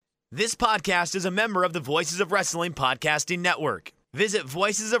This podcast is a member of the Voices of Wrestling Podcasting Network. Visit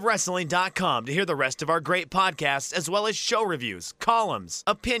voicesofwrestling.com to hear the rest of our great podcasts, as well as show reviews, columns,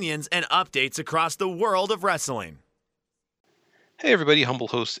 opinions, and updates across the world of wrestling. Hey everybody, humble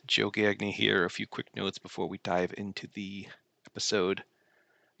host Joe Gagney here. A few quick notes before we dive into the episode.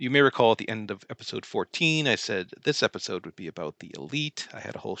 You may recall at the end of episode 14, I said this episode would be about the Elite. I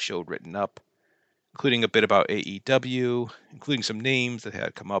had a whole show written up, including a bit about AEW, including some names that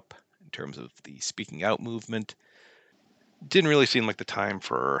had come up in terms of the speaking out movement. Didn't really seem like the time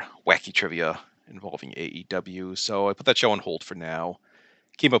for wacky trivia involving AEW, so I put that show on hold for now.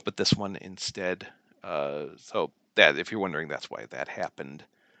 Came up with this one instead. So that, if you're wondering, that's why that happened.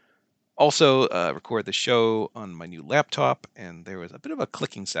 Also, recorded the show on my new laptop, and there was a bit of a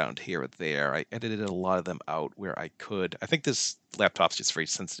clicking sound here or there. I edited a lot of them out where I could. I think this laptop's just very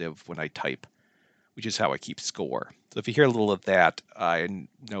sensitive when I type, which is how I keep score. So if you hear a little of that, I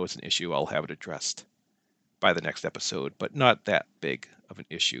know it's an issue. I'll have it addressed by the next episode, but not that big of an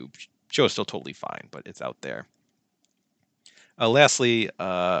issue. Show's still totally fine, but it's out there. Lastly,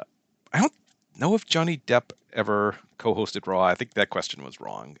 I don't know if Johnny Depp ever co-hosted Raw. I think that question was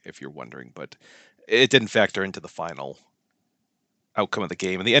wrong, if you're wondering, but it didn't factor into the final outcome of the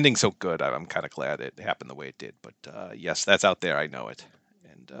game. And the ending's so good, I'm kind of glad it happened the way it did. But yes, that's out there. I know it.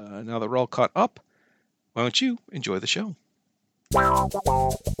 And now that we're all caught up, why don't you enjoy the show?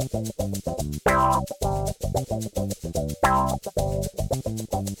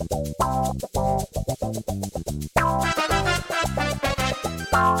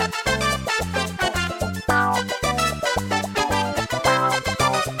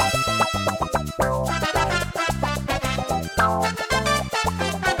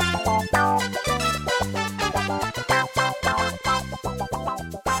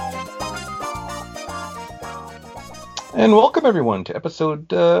 And welcome everyone to episode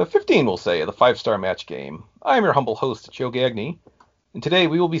 15, we'll say, of the 5-Star Match Game. I'm your humble host, Joe Gagney, and today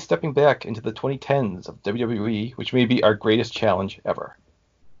we will be stepping back into the 2010s of WWE, which may be our greatest challenge ever.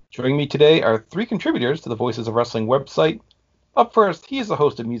 Joining me today are 3 contributors to the Voices of Wrestling website. Up first, he is the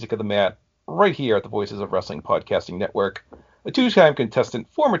host of Music of the Mat, right here at the Voices of Wrestling Podcasting Network, a 2-time contestant,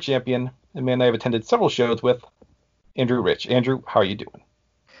 former champion, and man I have attended several shows with, Andrew Rich. Andrew, how are you doing?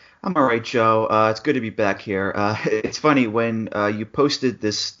 I'm all right, Joe. It's good to be back here. It's funny when you posted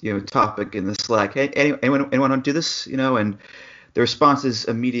this, topic in the Slack. Hey, anyone want to do this? And the responses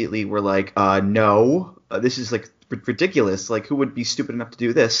immediately were like, "No, this is like ridiculous. Like, who would be stupid enough to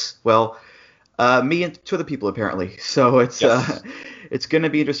do this?" Well, me and 2 other people apparently. So it's Yes. It's going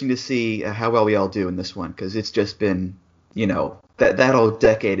to be interesting to see how well we all do in this one, because it's just been, that whole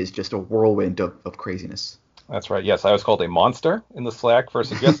decade is just a whirlwind of craziness. That's right. Yes, I was called a monster in the Slack for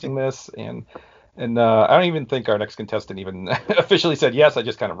suggesting this, and I don't even think our next contestant even officially said yes. I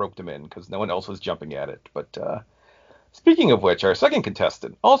just kind of roped him in because no one else was jumping at it. But speaking of which, our second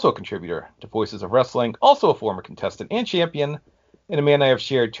contestant, also a contributor to Voices of Wrestling, also a former contestant and champion, and a man I have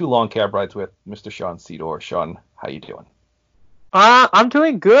shared 2 long cab rides with, Mr. Sean Cedar. Sean, how you doing? I'm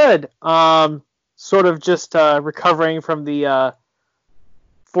doing good. Sort of just recovering from the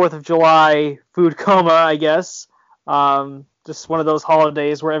 4th of July food coma, I guess. Just one of those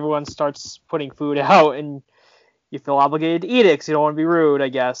holidays where everyone starts putting food out and you feel obligated to eat it because you don't want to be rude, I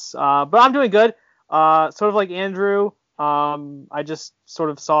guess. But I'm doing good. Sort of like Andrew, I just sort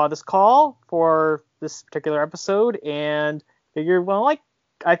of saw this call for this particular episode and figured, well,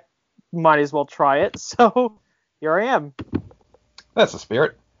 I might as well try it. So here I am. That's the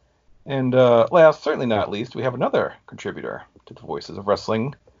spirit. And last, certainly not least, we have another contributor to the Voices of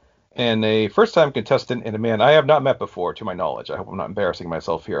Wrestling, and a first-time contestant and a man I have not met before, to my knowledge. I hope I'm not embarrassing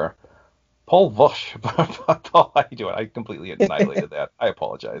myself here. Paul Vush. Paul, how you doing? I completely annihilated that. I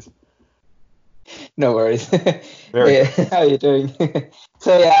apologize. No worries. Very good. How are you doing?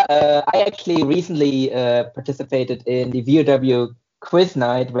 So yeah, I actually recently participated in the VOW quiz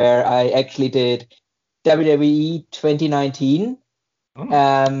night where I actually did WWE 2019.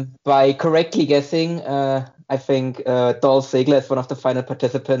 By correctly guessing, I think Dolph Ziggler is one of the final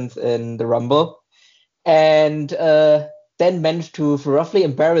participants in the Rumble, and then managed to roughly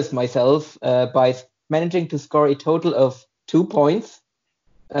embarrass myself by managing to score a total of 2 points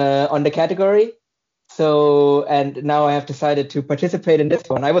on the category. So, and now I have decided to participate in this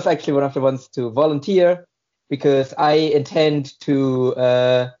one. I was actually one of the ones to volunteer because I intend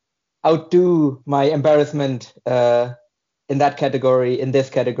to outdo my embarrassment in that category, in this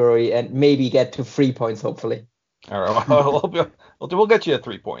category, and maybe get to 3 points, hopefully. All right, we'll get you at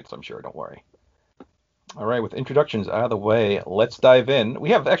 3 points, I'm sure. Don't worry. All right, with introductions out of the way, let's dive in. We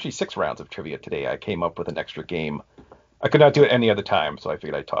have actually 6 rounds of trivia today. I came up with an extra game I could not do it any other time, so I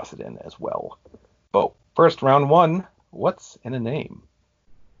figured I'd toss it in as well. But first, round one, what's in a name?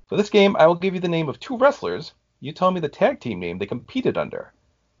 For this game, I will give you the name of two wrestlers. You tell me the tag team name they competed under.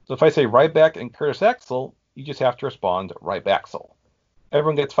 So if I say Ryback and Curtis Axel, you just have to respond Rybaxel.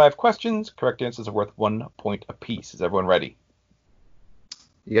 Everyone gets 5 questions. Correct answers are worth 1 point apiece. Is everyone ready?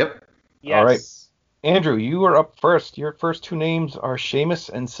 Yep. Yes. All right. Andrew, you are up first. Your first 2 names are Sheamus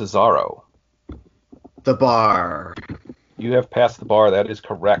and Cesaro. The Bar. You have passed the bar. That is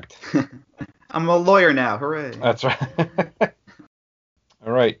correct. I'm a lawyer now. Hooray. That's right.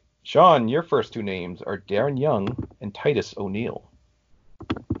 All right. Sean, your first 2 names are Darren Young and Titus O'Neil.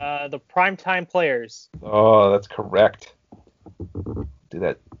 The Primetime Players. Oh, that's correct. Do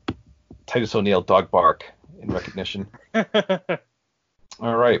that Titus O'Neil dog bark in recognition.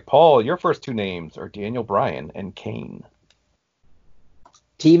 All right. Paul, your first 2 names are Daniel Bryan and Kane.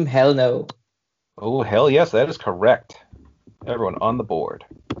 Team Hell No. Oh, hell yes, that is correct. Everyone on the board.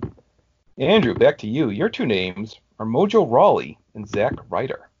 Andrew, back to you. Your 2 names are Mojo Rawley and Zack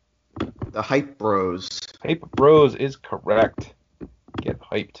Ryder. The Hype Bros. Hype Bros is correct. Get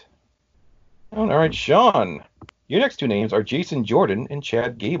hyped. All right, Sean. Your next 2 names are Jason Jordan and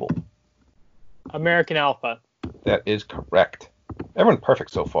Chad Gable. American Alpha. That is correct. Everyone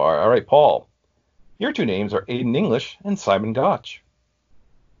perfect so far. All right, Paul. Your 2 names are Aiden English and Simon Gotch.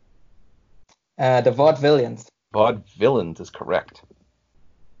 The Vaudevillains. Vaudevillains is correct.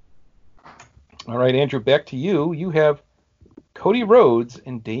 All right, Andrew, back to you. You have Cody Rhodes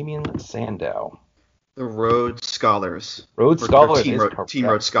and Damian Sandow. The Rhodes Scholars. Rhodes Or Scholars Team is Rhodes, correct. Team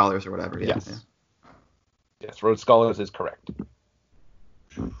Rhodes Scholars or whatever. Yeah. Yes. Yeah. Yes, Rhodes Scholars is correct.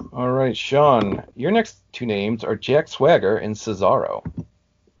 All right, Sean. Your next 2 names are Jack Swagger and Cesaro.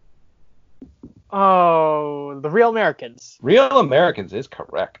 Oh, the Real Americans. Real Americans is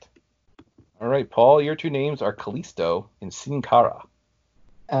correct. All right, Paul. Your 2 names are Kalisto and Sin Cara.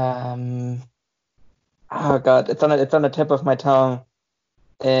 Oh God, it's on the tip of my tongue.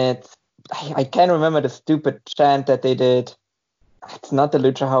 I can't remember the stupid chant that they did. It's not the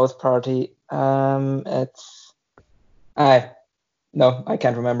Lucha House Party. No, I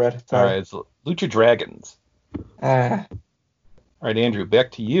can't remember it. All Sorry. right, it's Lucha Dragons. Ah, All right, Andrew, back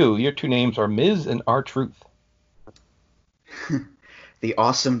to you. Your 2 names are Miz and R-Truth. The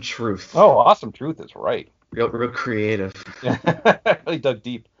Awesome Truth. Oh, Awesome Truth is right. Real creative. Yeah, really dug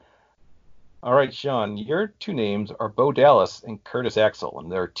deep. All right, Sean, your 2 names are Bo Dallas and Curtis Axel,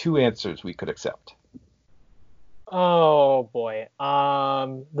 and there are 2 answers we could accept. Oh boy.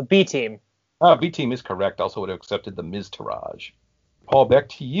 The B Team. B Team is correct. Also would have accepted the Miz Taraj. Paul, back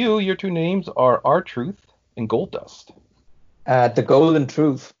to you. Your 2 names are R-Truth and Goldust. the Golden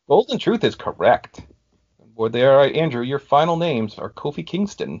Truth. Golden Truth is correct. Well, there, all right, Andrew, your final names are Kofi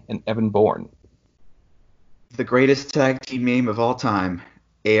Kingston and Evan Bourne. The greatest tag team name of all time.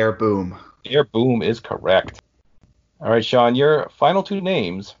 Air Boom. Air Boom is correct. All right, Sean, your final 2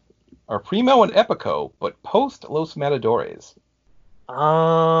 names are Primo and Epico, but post Los Matadores.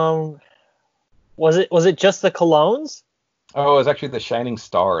 Was it just the Colognes? Oh, it was actually the Shining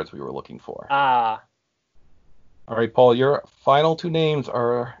Stars we were looking for. Ah. All right, Paul, your final 2 names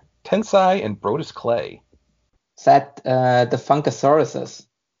are Tensai and Brodus Clay. Is that the Funkasauruses?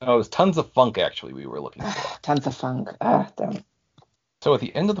 Oh, it was Tons of Funk, actually, we were looking for. Tons of funk. Damn. So at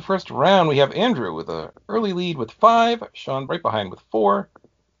the end of the first round, we have Andrew with an early lead with 5, Sean right behind with 4,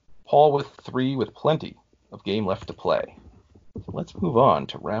 Paul with 3 with plenty of game left to play. So let's move on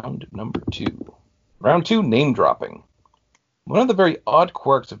to round number 2. Round 2, name dropping. One of the very odd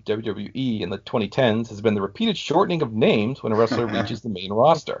quirks of WWE in the 2010s has been the repeated shortening of names when a wrestler reaches the main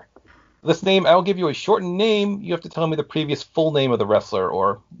roster. For this name, I'll give you a shortened name. You have to tell me the previous full name of the wrestler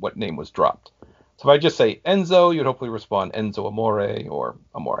or what name was dropped. So if I just say Enzo, you'd hopefully respond Enzo Amore or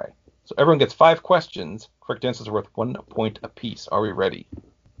Amore. So everyone gets 5 questions. Correct answers are worth 1 point apiece. Are we ready?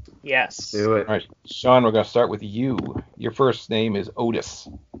 Yes. Do it. All right, Sean, we're going to start with you. Your first name is Otis.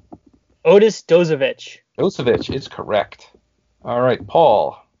 Otis Dozovich. Dosevich is correct. All right,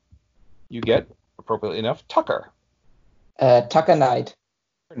 Paul, you get, appropriately enough, Tucker. Tucker Knight.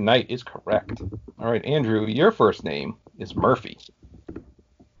 Knight is correct. All right, Andrew, your first name is Murphy.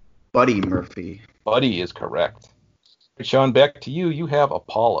 Buddy Murphy. Buddy is correct. Sean, back to you. You have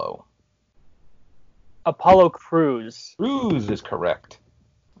Apollo. Apollo Crews. Cruz is correct.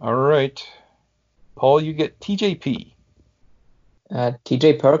 All right. Paul, you get TJP.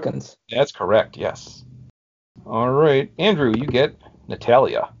 TJ Perkins. That's correct, yes. All right. Andrew, you get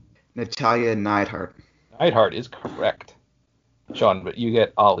Natalia. Natalia Neidhart. Neidhart is correct. Sean, but you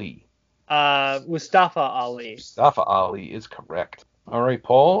get Ali. Mustafa Ali. Mustafa Ali is correct. All right,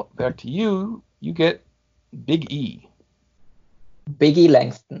 Paul, back to you. You get Big E. Biggie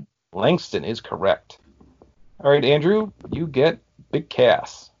Langston. Langston is correct. All right, Andrew, you get Big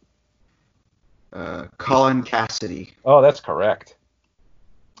Cass. Colin Cassidy. Oh, that's correct.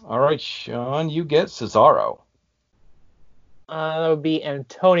 All right, Sean, you get Cesaro. That would be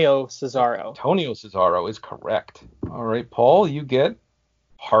Antonio Cesaro. Antonio Cesaro is correct. All right, Paul, you get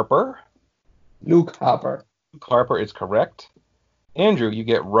Harper. Luke Harper. Luke Harper is correct. Andrew, you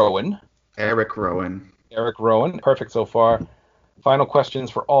get Rowan. Eric Rowan. Eric Rowan, perfect so far. Final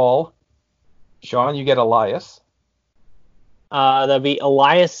questions for all. Sean, you get Elias. That'd be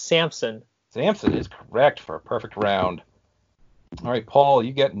Elias Sampson. Sampson is correct for a perfect round. All right, Paul,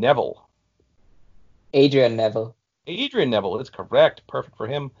 you get Neville. Adrian Neville. Adrian Neville is correct. Perfect for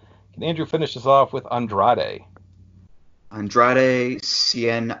him. Can Andrew finish us off with Andrade? Andrade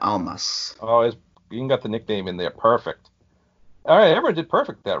Cien Almas. Oh, you even got the nickname in there. Perfect. All right, everyone did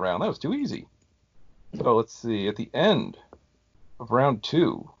perfect that round. That was too easy. So let's see. At the end of round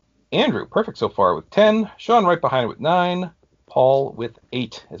 2, Andrew, perfect so far with 10. Sean right behind with 9. Paul with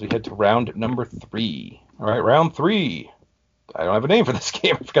 8 as we head to round number 3. All right, round 3. I don't have a name for this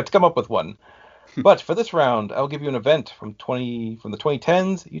game. I forgot to come up with one. But for this round, I'll give you an event from the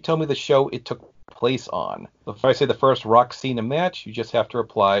 2010s. You tell me the show it took place on. So if I say the first Rock Cena match, you just have to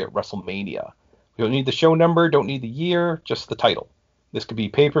reply WrestleMania. You don't need the show number, don't need the year, just the title. This could be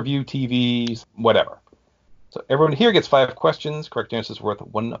pay-per-view, TVs, whatever. So everyone here gets 5 questions. Correct answers worth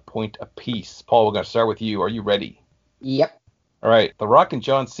 1 point apiece. Paul, we're going to start with you. Are you ready? Yep. All right. The Rock and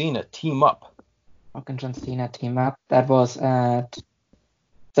John Cena team up. Rock and John Cena team up. That was at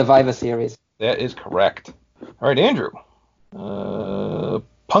Survivor Series. That is correct. All right, Andrew.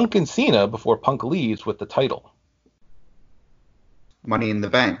 Punk and Cena before Punk leaves with the title. Money in the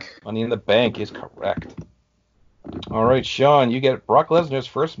Bank. Money in the Bank is correct. All right, Sean, you get Brock Lesnar's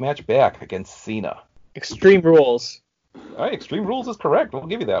first match back against Cena. Extreme Rules. All right, Extreme Rules is correct. We'll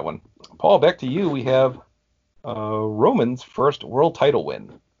give you that one. Paul, back to you. We have Roman's first world title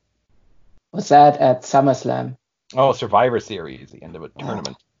win. Was that at SummerSlam? Oh, Survivor Series, the end of a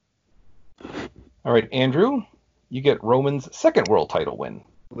tournament. All right, Andrew, you get Roman's second world title win.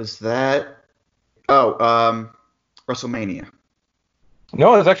 Was that... Oh, WrestleMania.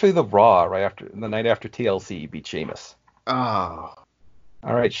 No, it was actually the Raw the night after TLC beat Sheamus. Oh.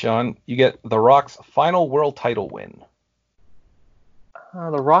 All right, Sean, you get The Rock's final world title win.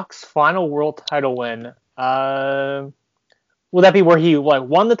 The Rock's final world title win. Would that be where he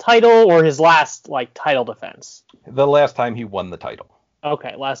won the title or his last title defense? The last time he won the title.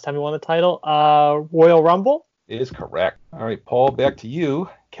 Okay, last time he won the title. Royal Rumble? Is correct. All right, Paul, back to you.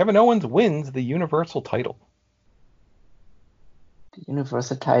 Kevin Owens wins the Universal title. The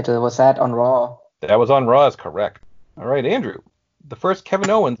Universal title, was that on Raw? That was on Raw, is correct. All right, Andrew. The first Kevin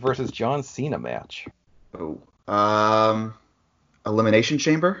Owens versus John Cena match. Oh. Elimination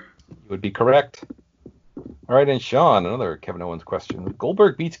Chamber? You would be correct. All right, and Sean, another Kevin Owens question.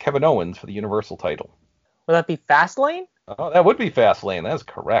 Goldberg beats Kevin Owens for the Universal title. Would that be Fastlane? Oh, that would be Fastlane. That is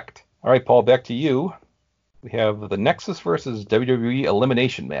correct. All right, Paul, back to you. We have the Nexus versus WWE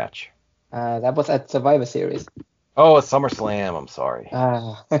elimination match. That was at Survivor Series. Oh, a SummerSlam. I'm sorry.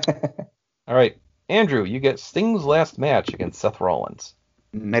 Ah. All right, Andrew, you get Sting's last match against Seth Rollins.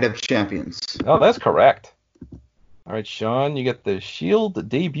 Night of Champions. Oh, that's correct. All right, Sean, you get the Shield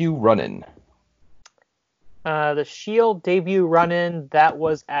debut run-in. The Shield debut run-in, that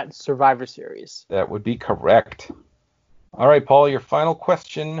was at Survivor Series. That would be correct. All right, Paul, your final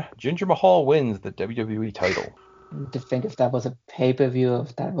question. Jinder Mahal wins the WWE title. To think if that was a pay-per-view,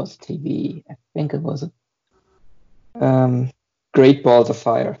 if that was TV. I think it was a Great Balls of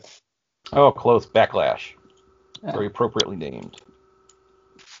Fire. Oh, close. Backlash. Very appropriately named.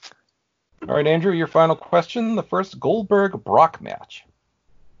 All right, Andrew, your final question. The first Goldberg-Brock match.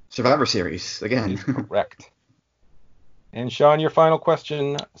 Survivor Series, again. Is correct. And Sean, your final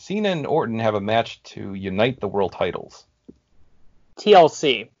question. Cena and Orton have a match to unite the world titles.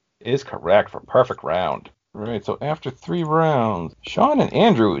 TLC. Is correct for perfect round. All right, so after 3 rounds, Sean and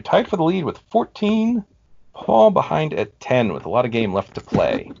Andrew tied for the lead with 14. Paul behind at 10 with a lot of game left to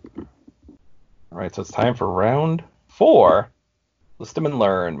play. All right, so it's time for round 4. List them and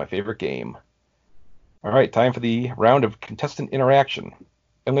learn, my favorite game. All right, time for the round of contestant interaction.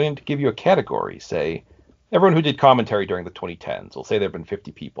 I'm going to give you a category. Say, everyone who did commentary during the 2010s. We'll say there have been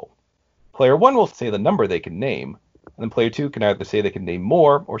 50 people. Player 1 will say the number they can name, and then player 2 can either say they can name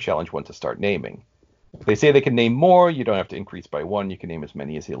more or challenge one to start naming. If they say they can name more, you don't have to increase by 1. You can name as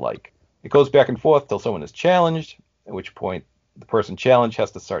many as you like. It goes back and forth till someone is challenged, at which point the person challenged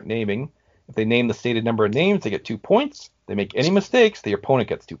has to start naming. If they name the stated number of names, they get 2 points. If they make any mistakes, the opponent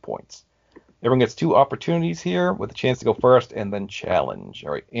gets 2 points. Everyone gets 2 opportunities here with a chance to go first and then challenge.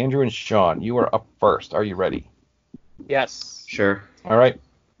 All right, Andrew and Sean, you are up first. Are you ready? Yes. Sure. All right.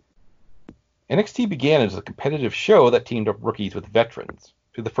 NXT began as a competitive show that teamed up rookies with veterans.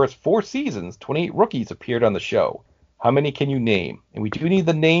 Through the first 4 seasons, 28 rookies appeared on the show. How many can you name? And we do need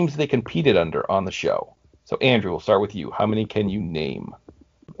the names they competed under on the show. So, Andrew, we'll start with you. How many can you name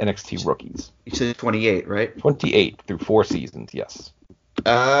NXT rookies? You said 28, right? 28 through 4 seasons, yes.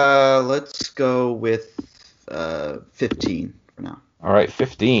 Let's go with 15 for now. All right,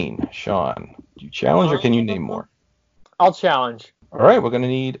 15. Sean, do you challenge or can you name more? I'll challenge. All right, we're going to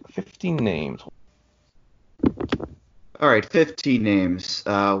need 15 names. All right, 15 names.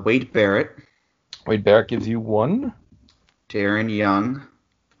 Wade Barrett. Wade Barrett gives you 1. Darren Young.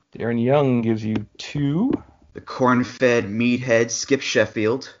 Darren Young gives you 2. The corn-fed meathead Skip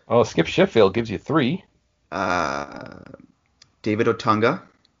Sheffield. Oh, Skip Sheffield gives you 3. David Otunga.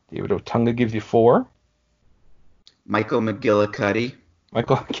 David Otunga gives you 4. Michael McGillicuddy.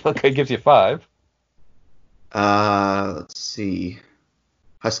 Michael McGillicuddy gives you 5. Let's see.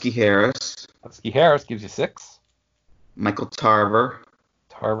 Husky Harris. Husky Harris gives you 6. Michael Tarver.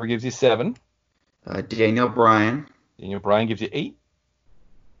 Tarver gives you 7. Daniel Bryan. Daniel Bryan gives you 8.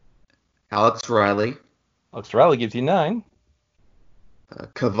 Alex Riley. Alex Riley gives you 9.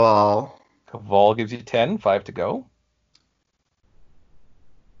 Caval. Caval gives you 10. 5 to go.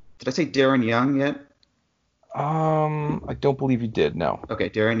 Did I say Darren Young yet? I don't believe you did, no. Okay,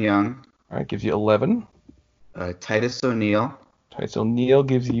 Darren Young. All right, gives you 11. Titus O'Neil. Titus O'Neil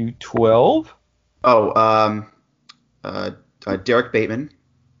gives you 12. Oh, Derek Bateman.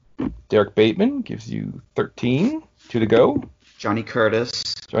 Derek Bateman gives you 13. 2 to go. Johnny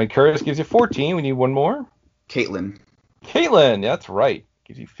Curtis. Johnny Curtis gives you 14. We need 1 more. Caitlin. Caitlin, that's right.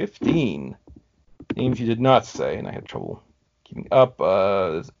 Gives you 15. Names you did not say, and I had trouble keeping up.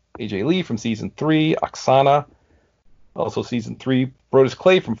 There's AJ Lee from Season 3. Oksana, also Season 3. Brodus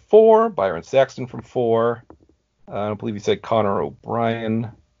Clay from 4. Byron Saxton from 4. I don't believe you said Connor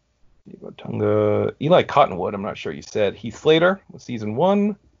O'Brien. Tunga. Eli Cottonwood, I'm not sure you said. Heath Slater was Season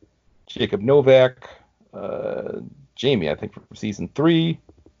 1. Jacob Novak. Jamie, I think, from Season 3.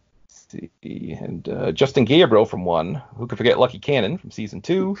 And Justin Gabriel from 1. Who could forget Lucky Cannon from Season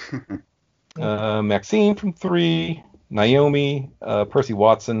 2. Maxine from 3. Naomi. Percy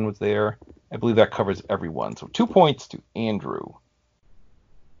Watson was there. I believe that covers everyone. So 2 points to Andrew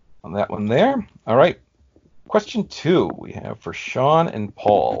on that one there. All right. Question 2 we have for Sean and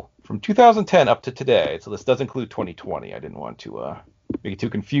Paul. From 2010 up to today, so this does include 2020. I didn't want to make it too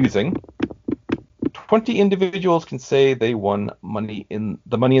confusing. 20 individuals can say they won the Money in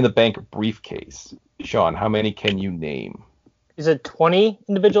the Bank briefcase. Sean, how many can you name? Is it 20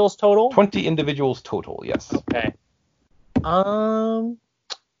 individuals total? 20 individuals total, yes. Okay.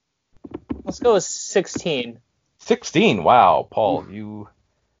 Let's go with 16. 16, wow. Paul, you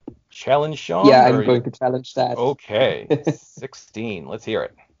challenge Sean? Yeah, I'm going to challenge that. Okay, 16. Let's hear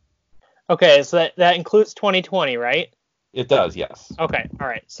it. Okay, so that includes 2020, right? It does, yes. Okay, all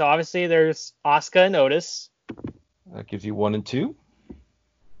right. So obviously there's Asuka and Otis. That gives you 1 and 2.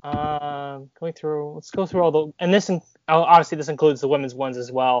 Let's go through all the, and obviously this includes the women's ones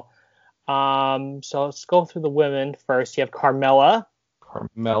as well. So let's go through the women first. You have Carmella.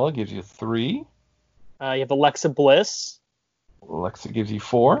 Carmella gives you 3. You have Alexa Bliss. Alexa gives you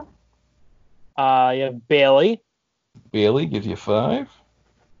 4. You have Bayley. Bayley gives you 5.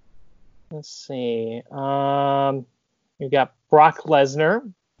 Let's see. You've got Brock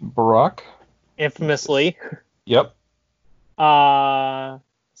Lesnar. Brock. Infamously. Yep. Let's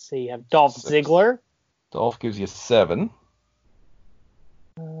see. You have Dolph 6. Ziggler. Dolph gives you 7.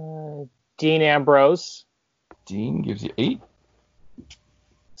 Dean Ambrose. Dean gives you 8.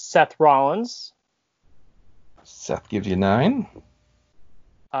 Seth Rollins. Seth gives you 9.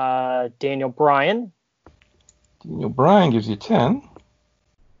 Daniel Bryan. Daniel Bryan gives you 10.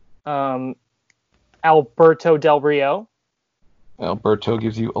 Alberto Del Rio. Alberto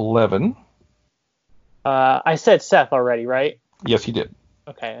gives you 11. I said Seth already, right? Yes, he did.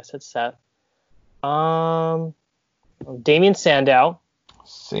 Okay, I said Seth. Damian Sandow.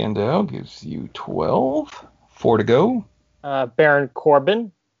 Sandow gives you 12. 4 to go. Baron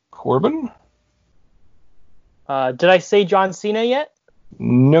Corbin. Corbin. Did I say John Cena yet?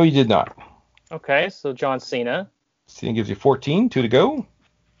 No, you did not. Okay, so John Cena. Cena gives you 14. 2 to go.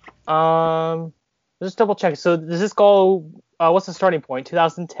 Just double check. So does this go? What's the starting point?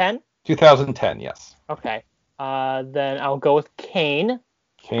 2010. 2010, yes. Okay. Then I'll go with Kane.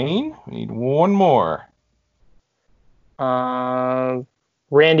 Kane. We need 1 more.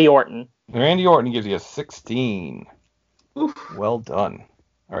 Randy Orton. Randy Orton gives you a 16. Oof. Well done.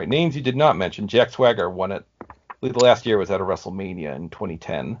 All right, names you did not mention. Jack Swagger won it. I believe the last year was at a WrestleMania in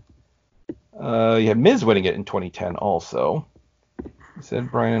 2010. You had Miz winning it in 2010 also. You said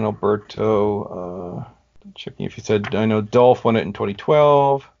Brian and Alberto. Checking if you said, I know Dolph won it in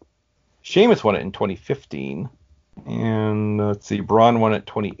 2012. Sheamus won it in 2015. And let's see, Braun won it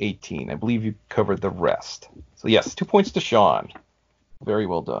 2018. I believe you covered the rest. So yes, 2 points to Sean. Very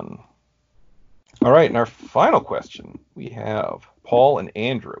well done. All right, and our final question, we have Paul and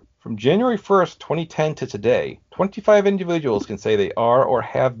Andrew. From January 1st, 2010 to today, 25 individuals can say they are or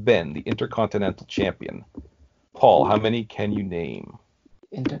have been the Intercontinental Champion. Paul, how many can you name?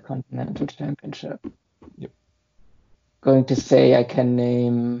 Intercontinental Championship. Yep. Going to say I can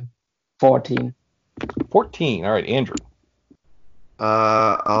name 14. 14. All right, Andrew.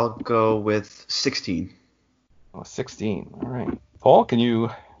 I'll go with 16. Oh, 16. All right. Paul, can you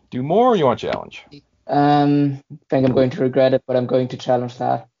do more or you want a challenge? I think I'm going to regret it, but I'm going to challenge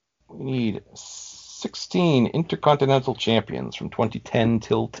that. We need 16 Intercontinental Champions from 2010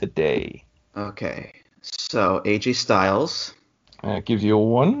 till today. Okay. So AJ Styles. That gives you a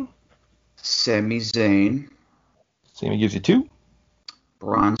 1. Sami Zayn. Sami gives you 2.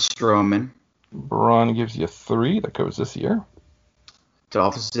 Braun Strowman. Braun gives you 3. That covers this year.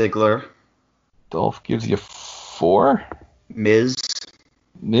 Dolph Ziggler. Dolph gives you 4. Miz.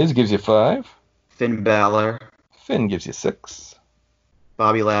 Miz gives you 5. Finn Balor. Finn gives you 6.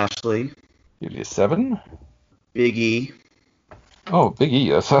 Bobby Lashley. Gives you 7. Big E. Oh, Big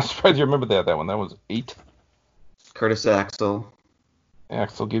E. I'm surprised you remember that one. That was 8. Curtis Axel.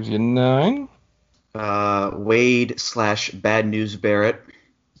 Axel gives you 9. Wade / Bad News Barrett.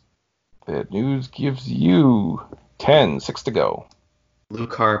 Bad News gives you 10. 6 to go.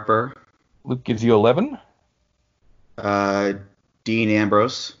 Luke Harper. Luke gives you 11. Dean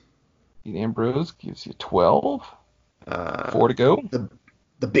Ambrose. Dean Ambrose gives you 12. 4 to go.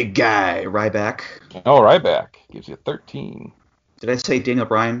 The big guy, Ryback. Oh, Ryback gives you 13. Did I say Daniel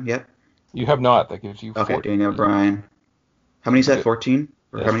Bryan yet? You have not. That gives you 14. Okay, Daniel Bryan. How many is that? 14?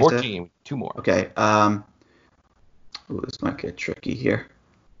 That's how many 14. 2 more. Okay. This might get tricky here.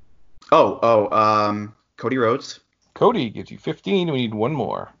 Cody Rhodes. Cody gives you 15. We need 1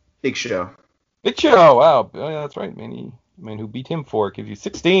 more. Big Show. Big Show. Wow. Oh, yeah, that's right. Man who beat him 4 gives you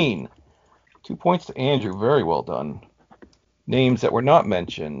 16. 2 points to Andrew. Very well done. Names that were not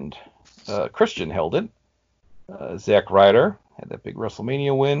mentioned. Christian held it. Zack Ryder had that big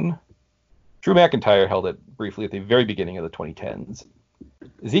WrestleMania win. Drew McIntyre held it briefly at the very beginning of the 2010s.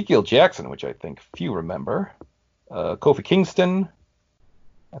 Ezekiel Jackson, which I think few remember. Kofi Kingston.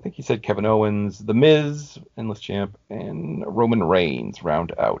 I think he said Kevin Owens. The Miz, Endless Champ, and Roman Reigns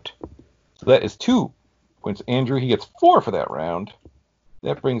round out. So that is 2 points. Andrew, he gets 4 for that round.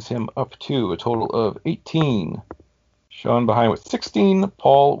 That brings him up to a total of 18. Sean behind with 16.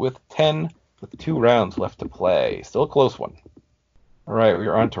 Paul with 10, with 2 rounds left to play. Still a close one. All right, we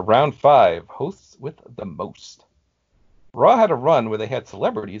are on to round 5. Hosts with the most. Raw had a run where they had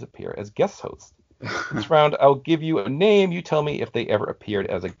celebrities appear as guest hosts. This round, I'll give you a name. You tell me if they ever appeared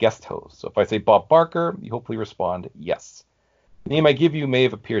as a guest host. So if I say Bob Barker, you hopefully respond yes. The name I give you may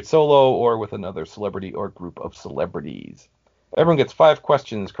have appeared solo or with another celebrity or group of celebrities. Everyone gets 5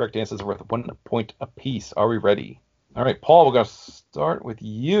 questions. Correct answers are worth 1 point apiece. Are we ready? All right, Paul, we're going to start with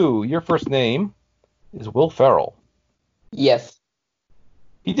you. Your first name is Will Ferrell. Yes.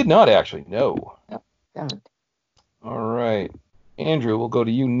 He did not actually. No. Oh, damn it. All right. Andrew, we'll go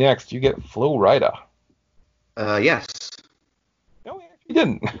to you next. You get Flo Rida. Yes. No, he actually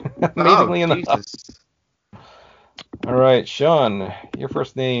didn't. Amazingly enough. Jesus. All right, Sean, your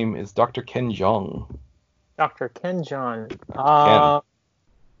first name is Dr. Ken Jeong. Dr. Ken John. Ken. I'm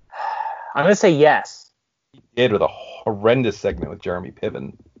going to say yes. He did with a horrendous segment with Jeremy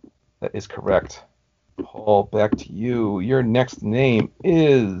Piven. That is correct. Paul, back to you. Your next name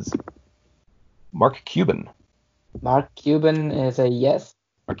is Mark Cuban. Mark Cuban is a yes.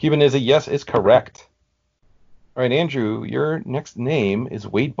 Mark Cuban is a yes, is correct. All right, Andrew, your next name is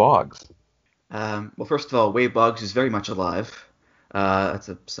Wade Boggs. Well, first of all, Wade Boggs is very much alive. That's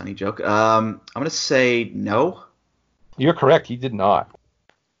a sunny joke. I'm going to say no. You're correct. He did not.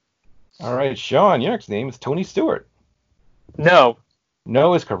 All right, Sean, your next name is Tony Stewart. No.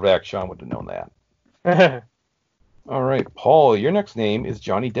 No is correct. Sean would have known that. All right, Paul, your next name is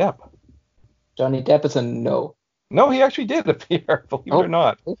Johnny Depp. Johnny Depp is a no. No, he actually did appear, believe it or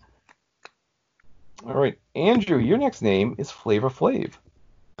not. Oh. All right, Andrew, your next name is Flavor Flav.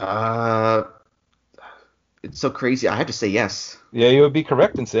 It's so crazy. I have to say yes. Yeah, you would be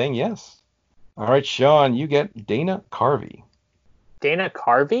correct in saying yes. All right, Sean, you get Dana Carvey. Dana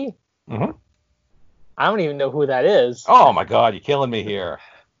Carvey? Mm-hmm. I don't even know who that is. Oh, my God, you're killing me here.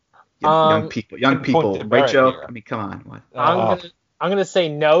 Young people, to right, Barrett Joe? here. I mean, come on. What? I'm gonna say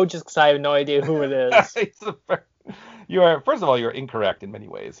no, just because I have no idea who it is. First of all, you're incorrect in many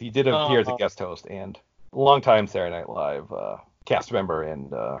ways. He did appear as a guest host and a longtime Saturday Night Live cast member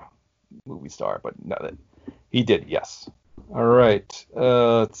and movie star, but no, he did, yes. All right,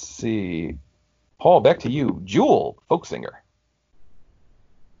 let's see. Paul, back to you. Jewel, folk singer.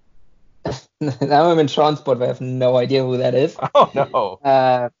 Now I'm in Sean's spot. I have no idea who that is. Oh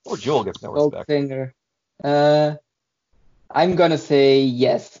no. Poor Jewel gets no Folk respect. singer. I'm gonna say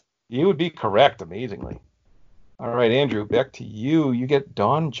yes. You would be correct, amazingly. All right, Andrew, back to you. You get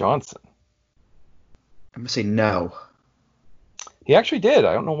Don Johnson. I'm gonna say no. He actually did.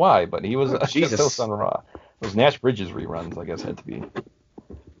 I don't know why, but he was a guest Jesus. host on Raw. Those Nash Bridges reruns, I guess, had to be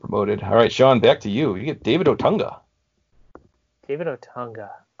promoted. All right, Sean, back to you. You get David Otunga. David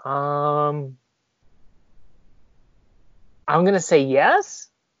Otunga. I'm gonna say yes.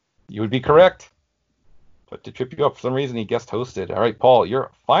 You would be correct. But to trip you up, for some reason, he guest hosted. All right, Paul, your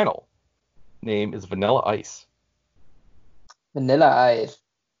final name is Vanilla Ice. Vanilla Ice.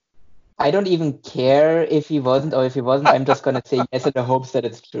 I don't even care if he wasn't or if he wasn't. I'm just gonna say yes in the hopes that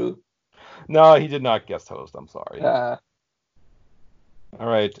it's true. No, he did not guest host. I'm sorry. Uh, All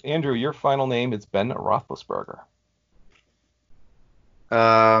right, Andrew, your final name is Ben Roethlisberger.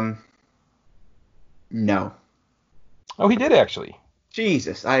 No. Oh, he did actually.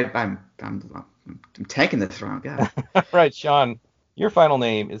 Jesus, I'm tanking this round, God. All right, Sean, your final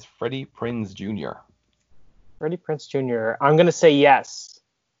name is Freddie Prinze Jr. Freddie Prinze Jr. I'm gonna say yes.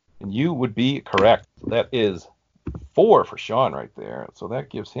 And you would be correct. That is 4 for Sean right there. So that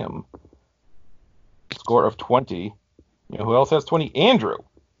gives him a score of 20. You know who else has 20? Andrew.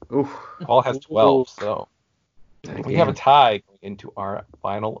 Oof. Paul has 12. So That we have a game. tie going into our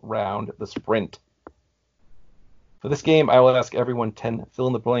final round, the sprint. For this game, I will ask everyone 10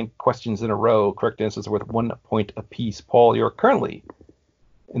 fill-in-the-blank questions in a row. Correct answers are worth 1 point apiece. Paul, you're currently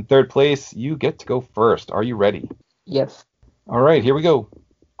in third place. You get to go first. Are you ready? yes. All right, here we go.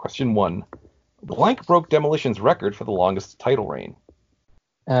 Question 1. Blank broke Demolition's record for the longest title reign.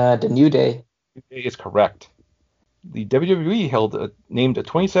 The New Day. Is correct. The WWE named a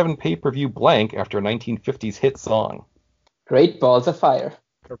 27 pay-per-view blank after a 1950s hit song. Great Balls of Fire.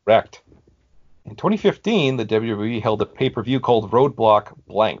 Correct. In 2015, the WWE held a pay-per-view called Roadblock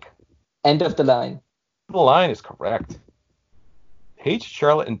blank. End of the line. The line is correct. Paige,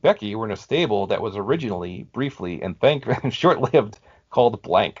 Charlotte, and Becky were in a stable that was originally, briefly, and short-lived called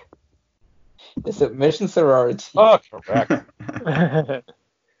blank. The Submission Sorority. Oh, correct.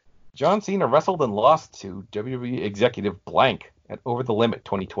 John Cena wrestled and lost to WWE executive blank at Over the Limit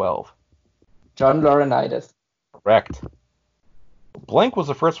 2012. John Laurinaitis. Correct. Blank was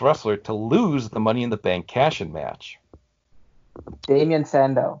the first wrestler to lose the Money in the Bank cash-in match. Damien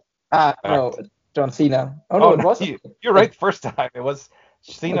Sandow. No, John Cena. Oh, Oh, no, it was. you're right the first time. It was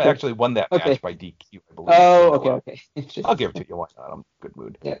Cena Okay. actually won that Okay. match by DQ, I believe. Oh, So, okay. I'll give it to you. Why not? I'm in a good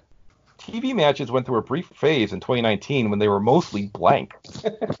mood. Yeah. TV matches went through a brief phase in 2019 when they were mostly blank.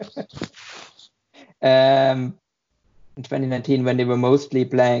 In 2019, when they were mostly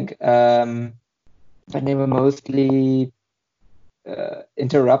blank, when they were mostly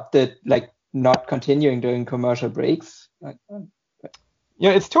interrupted, like not continuing during commercial breaks.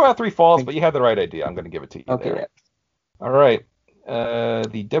 Yeah, it's 2 out of 3 falls, but you had the right idea. I'm going to give it to you Okay, there. yeah. All right.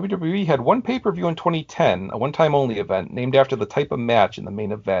 The WWE had one pay-per-view in 2010, a one-time only event, named after the type of match in the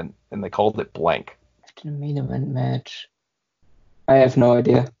main event, and they called it blank. After the main event match, I have no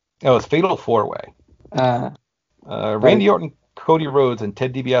idea. Oh, it's Fatal 4-Way. Randy Orton, Cody Rhodes, and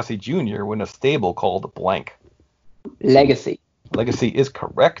Ted DiBiase Jr. were in a stable called blank. Legacy. Legacy is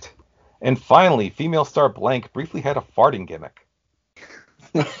correct. And finally, female star blank briefly had a farting gimmick.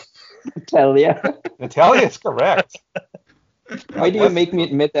 Talia. Natalia is correct. Why do you make me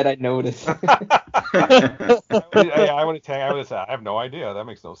admit that I know this? I would have said, I have no idea. That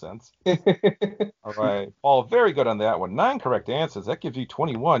makes no sense. All right. Paul, very good on that one. 9 correct answers. That gives you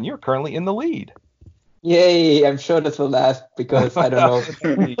 21. You're currently in the lead. Yay, I'm sure this will last because I don't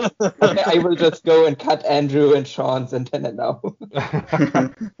know. I will just go and cut Andrew and Sean's antenna now.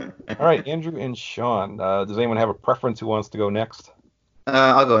 All right, Andrew and Sean. Does anyone have a preference who wants to go next?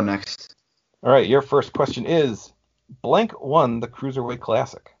 I'll go next. All right, your first question is, blank won the Cruiserweight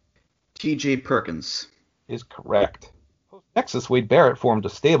Classic. T.J. Perkins. Is correct. Nexus Wade Barrett formed a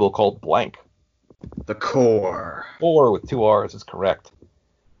stable called blank. The Core. 4 with 2 R's is correct.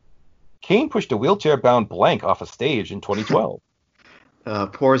 Kane pushed a wheelchair-bound blank off a stage in 2012.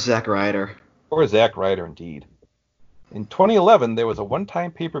 Poor Zack Ryder. Or Zack Ryder, indeed. In 2011, there was a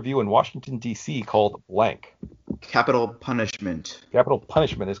one-time pay-per-view in Washington, D.C. called blank. Capital Punishment. Capital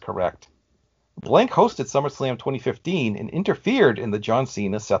Punishment is correct. Blank hosted SummerSlam 2015 and interfered in the John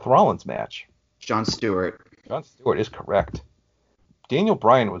Cena-Seth Rollins match. Jon Stewart. Jon Stewart is correct. Daniel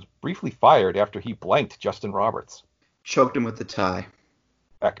Bryan was briefly fired after he blanked Justin Roberts. Choked him with the tie.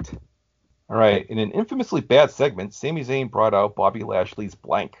 Correct. All right, in an infamously bad segment, Sami Zayn brought out Bobby Lashley's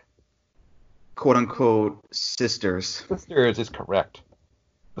blank. Quote-unquote sisters. Sisters is correct.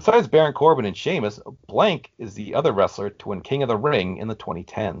 Besides Baron Corbin and Sheamus, Blank is the other wrestler to win King of the Ring in the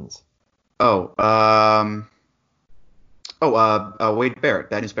 2010s. Wade Barrett.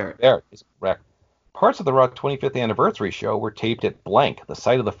 Bad News Barrett. Barrett is correct. Parts of the Raw 25th anniversary show were taped at Blank, the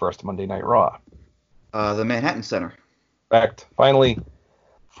site of the first Monday Night Raw. The Manhattan Center. Correct. Finally,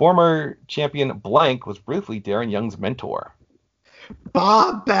 former champion Blank was briefly Darren Young's mentor.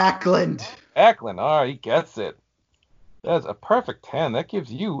 Bob Backlund. Backlund, he gets it. That's a perfect 10. That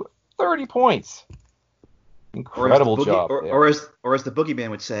gives you 30 points. Incredible job. Or as the boogeyman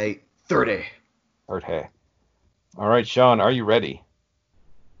would say, 30. 30. All right, Sean, are you ready?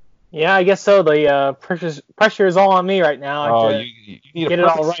 Yeah, I guess so. The pressure is all on me right now. You need get a it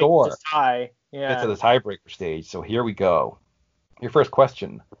all perfect right score. with this tie. Yeah. Get to the tiebreaker stage. So here we go. Your first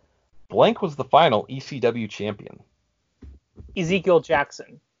question. Blank was the final ECW champion. Ezekiel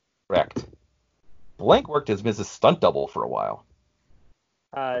Jackson. Correct. Blank worked as Miz's stunt double for a while.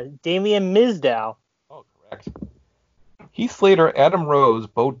 Damian Mizdow. Oh, correct. Heath Slater, Adam Rose,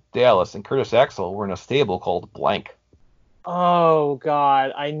 Bo Dallas, and Curtis Axel were in a stable called Blank. Oh,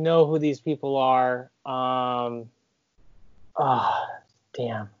 God. I know who these people are. Damn.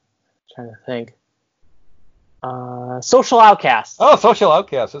 I'm trying to think. Social Outcasts. Oh, Social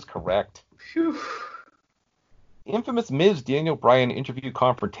Outcasts is correct. Phew. The infamous Miz Daniel Bryan interview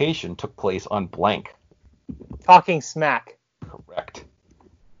confrontation took place on Blank. Talking Smack. Correct.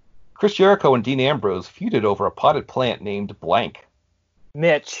 Chris Jericho and Dean Ambrose feuded over a potted plant named Blank.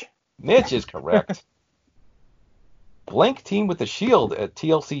 Mitch. Mitch is correct. Blank teamed with The Shield at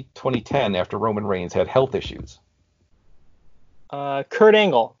TLC 2010 after Roman Reigns had health issues. Kurt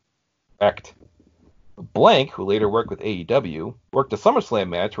Angle. Correct. Blank, who later worked with AEW, worked a SummerSlam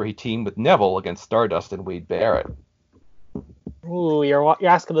match where he teamed with Neville against Stardust and Wade Barrett. Ooh, you're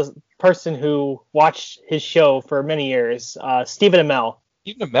asking the person who watched his show for many years. Stephen Amell.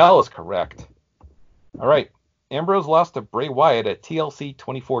 Stephen Amell is correct. All right. Ambrose lost to Bray Wyatt at TLC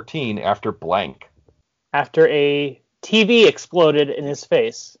 2014 after Blank. After a TV exploded in his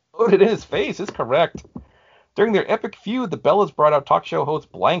face. Exploded in his face is correct. During their epic feud, the Bellas brought out talk show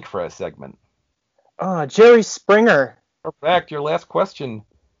host Blank for a segment. Jerry Springer. Correct. Your last question.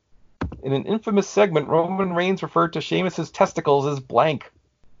 In an infamous segment, Roman Reigns referred to Sheamus's testicles as Blank.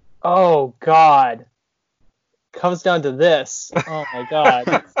 Oh, God. Comes down to this. Oh, my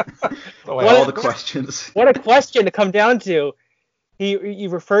God. All the questions. What a question to come down to. He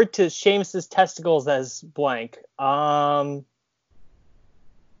referred to Sheamus's testicles as Blank. And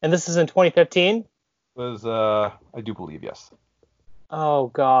this is in 2015? Was I do believe, yes. Oh,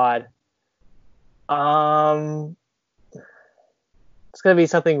 God. It's gonna be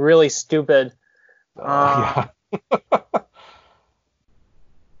something really stupid. Yeah.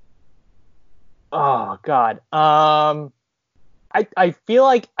 Oh God. I feel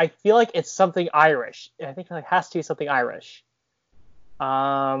like it's something Irish. I think it has to be something Irish.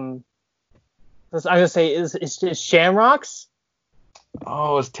 I'm gonna say is Shamrocks.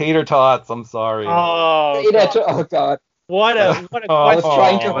 Oh, it's Tater Tots. I'm sorry. Oh God. What a question. I was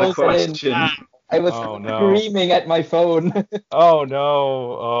trying to hold it in. Wow. I was screaming at my phone. Oh,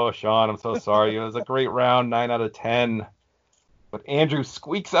 no. Oh, Sean, I'm so sorry. It was a great round, 9 out of 10. But Andrew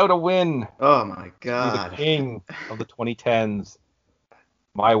squeaks out a win. Oh, my God. The king of the 2010s.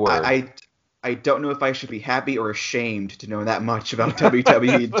 My word. I don't know if I should be happy or ashamed to know that much about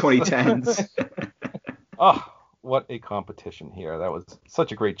WWE 2010s. Oh, what a competition here. That was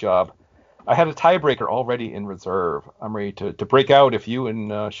such a great job. I had a tiebreaker already in reserve. I'm ready to break out if you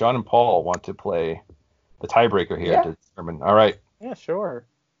and Sean and Paul want to play the tiebreaker here to determine. All right. Yeah, sure.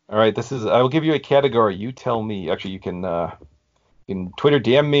 All right. I will give you a category. You tell me. Actually, you can Twitter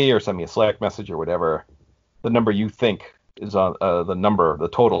DM me or send me a Slack message or whatever. The number you think is on the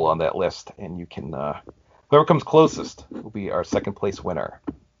total on that list, and you can whoever comes closest will be our second place winner.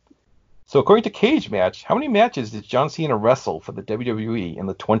 So according to Cage Match, how many matches did John Cena wrestle for the WWE in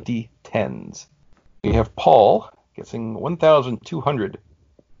the 2010s? We have Paul guessing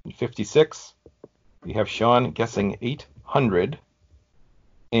 1,256. We have Sean guessing 800.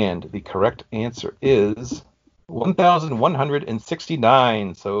 And the correct answer is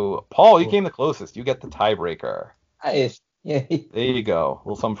 1,169. So, Paul, you came the closest. You get the tiebreaker. Nice. Yeah. There you go. A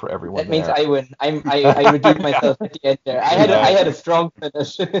little something for everyone. That means there. I win. I redeemed myself at the end there. I had a strong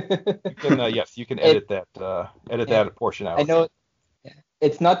finish. You can, yes, you can edit that portion out. I know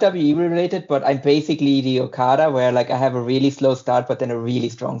it's not WWE related, but I'm basically the Okada, where like I have a really slow start, but then a really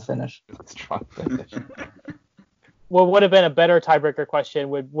strong finish. Strong finish. What would have been a better tiebreaker question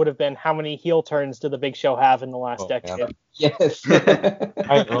would have been, how many heel turns did the Big Show have in the last decade? Man. Yes.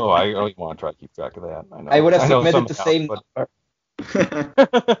 I really want to try to keep track of that. I know. I would have submitted the same number.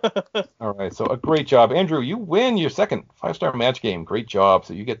 All right, so a great job. Andrew, you win your second 5-star match game. Great job.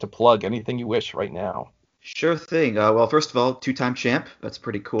 So you get to plug anything you wish right now. Sure thing. Well, first of all, 2-time champ. That's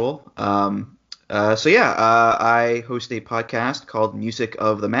pretty cool. I host a podcast called Music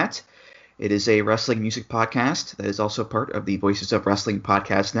of the Mat. It is a wrestling music podcast that is also part of the Voices of Wrestling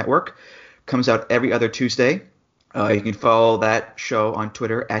Podcast Network. Comes out every other Tuesday. You can follow that show on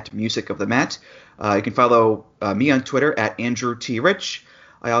Twitter at Music of the Mat. You can follow me on Twitter at Andrew T. Rich.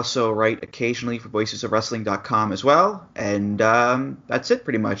 I also write occasionally for voicesofwrestling.com as well. And that's it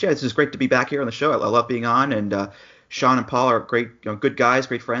pretty much. Yeah, it's just great to be back here on the show. I love being on. And Sean and Paul are great, good guys,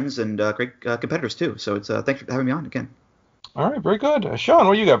 great friends, and great competitors too. So it's thanks for having me on again. All right, very good. Sean,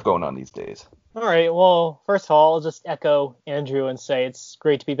 what do you got going on these days? All right. Well, first of all, I'll just echo Andrew and say it's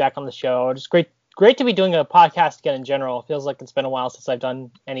great to be back on the show. Just great to be doing a podcast again in general. It feels like it's been a while since I've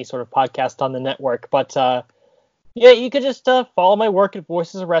done any sort of podcast on the network. But yeah, you could just follow my work at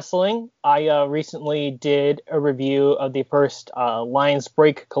Voices of Wrestling. I recently did a review of the first Lions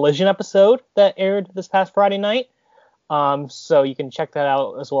Break Collision episode that aired this past Friday night. So you can check that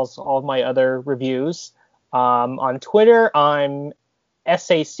out as well as all of my other reviews. On Twitter, I'm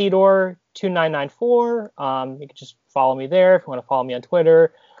SACedor2994. You can just follow me there if you want to follow me on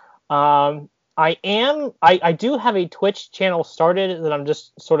Twitter. I do have a Twitch channel started that I'm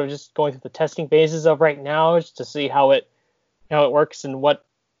just going through the testing phases of right now, just to see how it works and what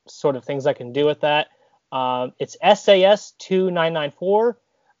sort of things I can do with that. It's SAS2994.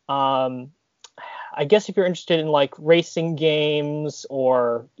 I guess if you're interested in like racing games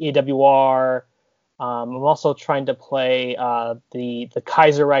or EWR, I'm also trying to play the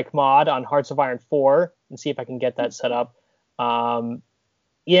Kaiserreich mod on Hearts of Iron 4 and see if I can get that set up.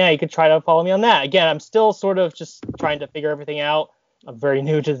 Yeah, you could try to follow me on that. Again, I'm still sort of just trying to figure everything out. I'm very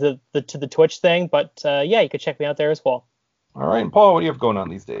new to the Twitch thing, but yeah, you could check me out there as well. All right, and Paul, what do you have going on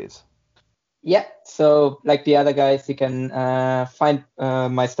these days? Yeah, so like the other guys, you can find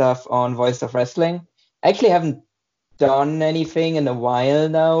my stuff on Voice of Wrestling. I actually haven't done anything in a while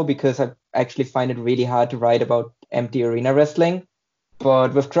now because I actually find it really hard to write about empty arena wrestling.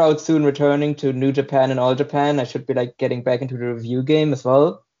 But with crowds soon returning to New Japan and All Japan, I should be like getting back into the review game as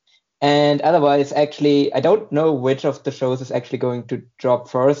well. And otherwise, actually, I don't know which of the shows is actually going to drop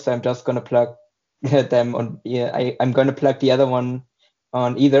first. I'm just going to plug them on. Yeah, I'm going to plug the other one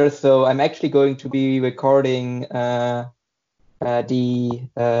on either. So I'm actually going to be recording the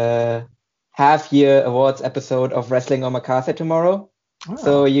half-year awards episode of Wrestling Omakase tomorrow. Oh.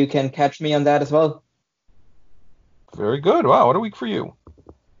 So you can catch me on that as well. Very good. Wow, what a week for you.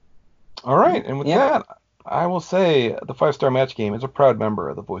 All right, and with that, I will say the 5-Star Match Game is a proud member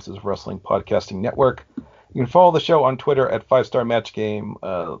of the Voices of Wrestling Podcasting Network. You can follow the show on Twitter at 5-Star Match Game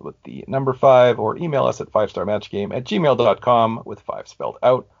with the number 5, or email us at 5starmatchgame@gmail.com with 5 spelled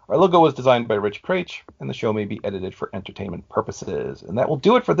out. Our logo was designed by Rich Craich, and the show may be edited for entertainment purposes. And that will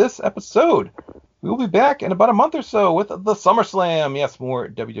do it for this episode. We will be back in about a month or so with the SummerSlam. Yes, more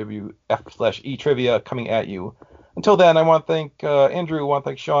WWF/E trivia coming at you. Until then, I want to thank Andrew, I want to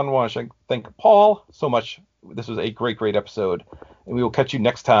thank Sean, I want to thank Paul so much. This was a great, great episode, and we will catch you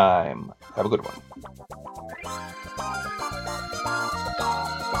next time. Have a good one.